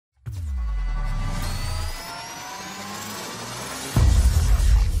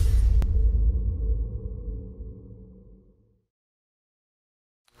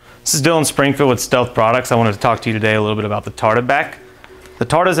This is Dylan Springfield with Stealth Products. I wanted to talk to you today a little bit about the Tarta back. The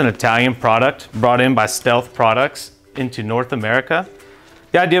Tarta is an Italian product brought in by Stealth Products into North America.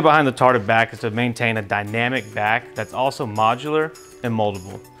 The idea behind the Tarta back is to maintain a dynamic back that's also modular and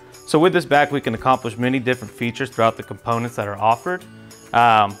moldable. So with this back, we can accomplish many different features throughout the components that are offered.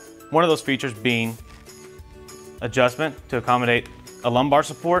 One of those features being adjustment to accommodate a lumbar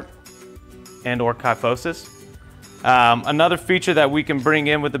support and or kyphosis. Another feature that we can bring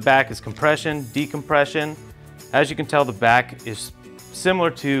in with the back is compression, decompression. As you can tell, the back is similar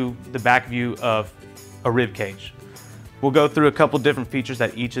to the back view of a rib cage. We'll go through a couple different features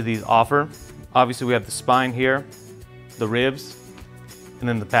that each of these offer. Obviously, we have the spine here, the ribs, and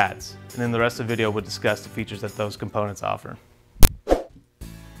then the pads. And then the rest of the video will discuss the features that those components offer.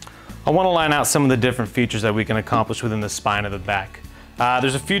 I want to line out some of the different features that we can accomplish within the spine of the back.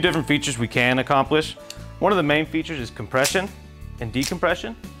 There's a few different features we can accomplish. One of the main features is compression and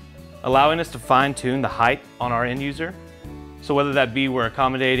decompression, allowing us to fine tune the height on our end user. So whether that be we're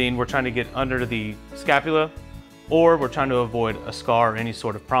trying to get under the scapula, or we're trying to avoid a scar or any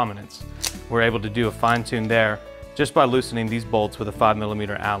sort of prominence, we're able to do a fine tune there just by loosening these bolts with a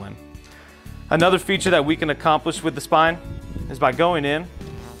 5mm Allen. Another feature that we can accomplish with the spine is by going in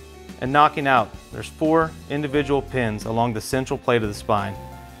and knocking out. There's 4 individual pins along the central plate of the spine.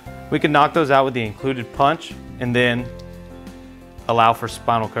 We can knock those out with the included punch and then allow for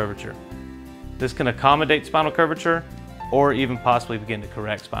spinal curvature. This can accommodate spinal curvature or even possibly begin to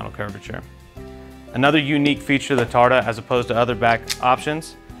correct spinal curvature. Another unique feature of the Tarta, as opposed to other back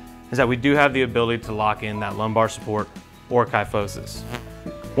options, is that we do have the ability to lock in that lumbar support or kyphosis.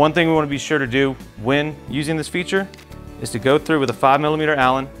 One thing we want to be sure to do when using this feature is to go through with a 5mm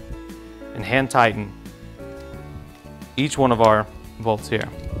Allen and hand tighten each one of our bolts here.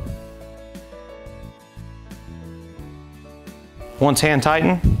 Once hand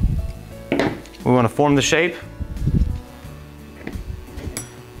tightened, we want to form the shape,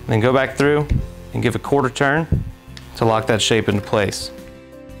 then go back through and give a quarter turn to lock that shape into place.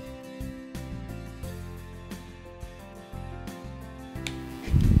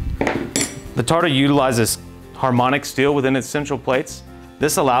 The Tarta utilizes harmonic steel within its central plates.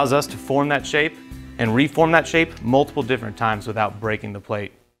 This allows us to form that shape and reform that shape multiple different times without breaking the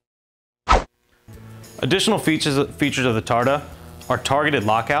plate. Additional features of the Tarta are targeted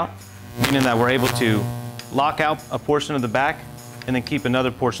lockout, meaning that we're able to lock out a portion of the back and then keep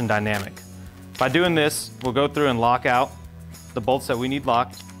another portion dynamic. By doing this, we'll go through and lock out the bolts that we need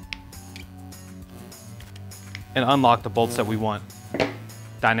locked and unlock the bolts that we want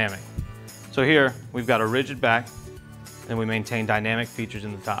dynamic. So here, we've got a rigid back and we maintain dynamic features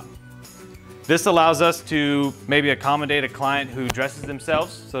in the top. This allows us to maybe accommodate a client who dresses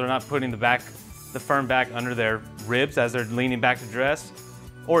themselves so they're not putting the firm back under their ribs as they're leaning back to dress,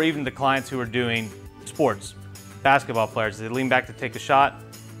 or even the clients who are doing sports, basketball players, they lean back to take a shot,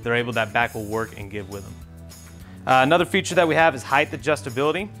 that back will work and give with them. Another feature that we have is height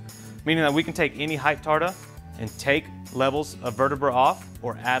adjustability, meaning that we can take any height Tarta and take levels of vertebra off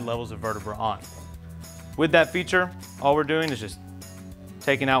or add levels of vertebra on. With that feature, all we're doing is just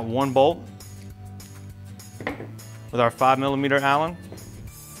taking out one bolt with our 5mm Allen,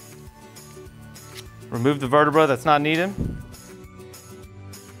 remove the vertebra that's not needed, and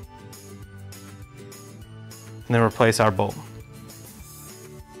then replace our bolt.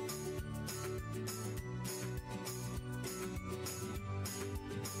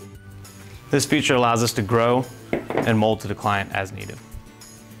 This feature allows us to grow and mold to the client as needed.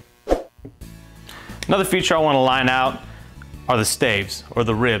 Another feature I want to line out are the staves, or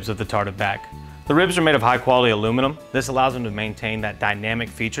the ribs of the Tarta back. The ribs are made of high quality aluminum. This allows them to maintain that dynamic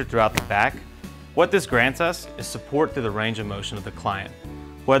feature throughout the back. What this grants us is support through the range of motion of the client,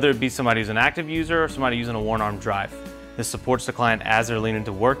 whether it be somebody who's an active user or somebody using a one-arm drive. This supports the client as they're leaning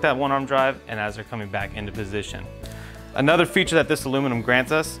to work that one-arm drive and as they're coming back into position. Another feature that this aluminum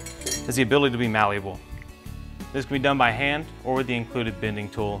grants us is the ability to be malleable. This can be done by hand or with the included bending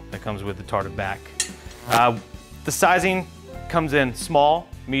tool that comes with the Tarta back. The sizing comes in small,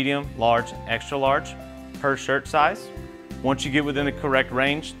 medium, large, extra large per shirt size. Once you get within the correct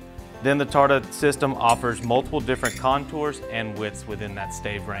range, then the Tarta system offers multiple different contours and widths within that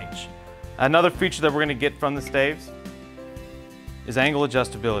stave range. Another feature that we're going to get from the staves is angle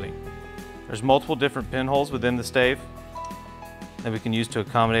adjustability. There's multiple different pinholes within the stave that we can use to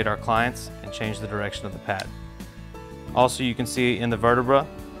accommodate our clients and change the direction of the pad. Also, you can see in the vertebra,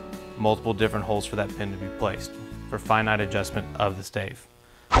 multiple different holes for that pin to be placed for finite adjustment of the stave.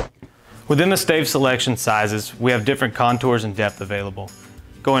 Within the stave selection sizes, we have different contours and depth available,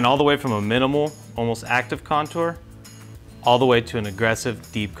 going all the way from a minimal, almost active contour all the way to an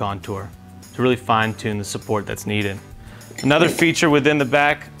aggressive deep contour to really fine tune the support that's needed. Another feature within the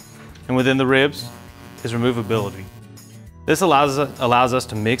back and within the ribs is removability. This allows us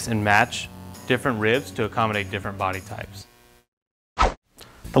to mix and match different ribs to accommodate different body types.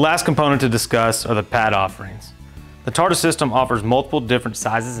 The last component to discuss are the pad offerings. The Tarta system offers multiple different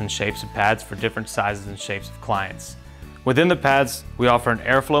sizes and shapes of pads for different sizes and shapes of clients. Within the pads, we offer an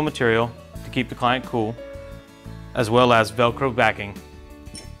airflow material to keep the client cool, as well as Velcro backing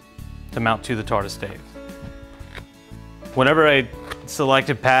to mount to the Tarta stave. Whenever a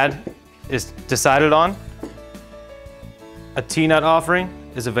selected pad is decided on, a T-nut offering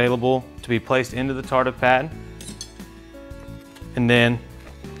is available to be placed into the Tarta pad and then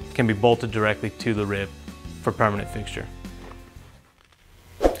can be bolted directly to the rib for permanent fixture.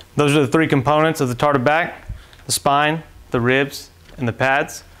 Those are the three components of the Tarta back: the spine, the ribs, and the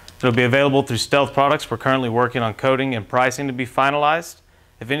pads. It'll be available through Stealth Products. We're currently working on coding and pricing to be finalized.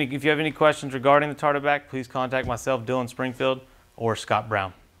 If you have any questions regarding the Tarta back, please contact myself, Dylan Springfield, or Scott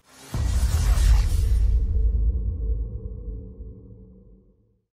Brown.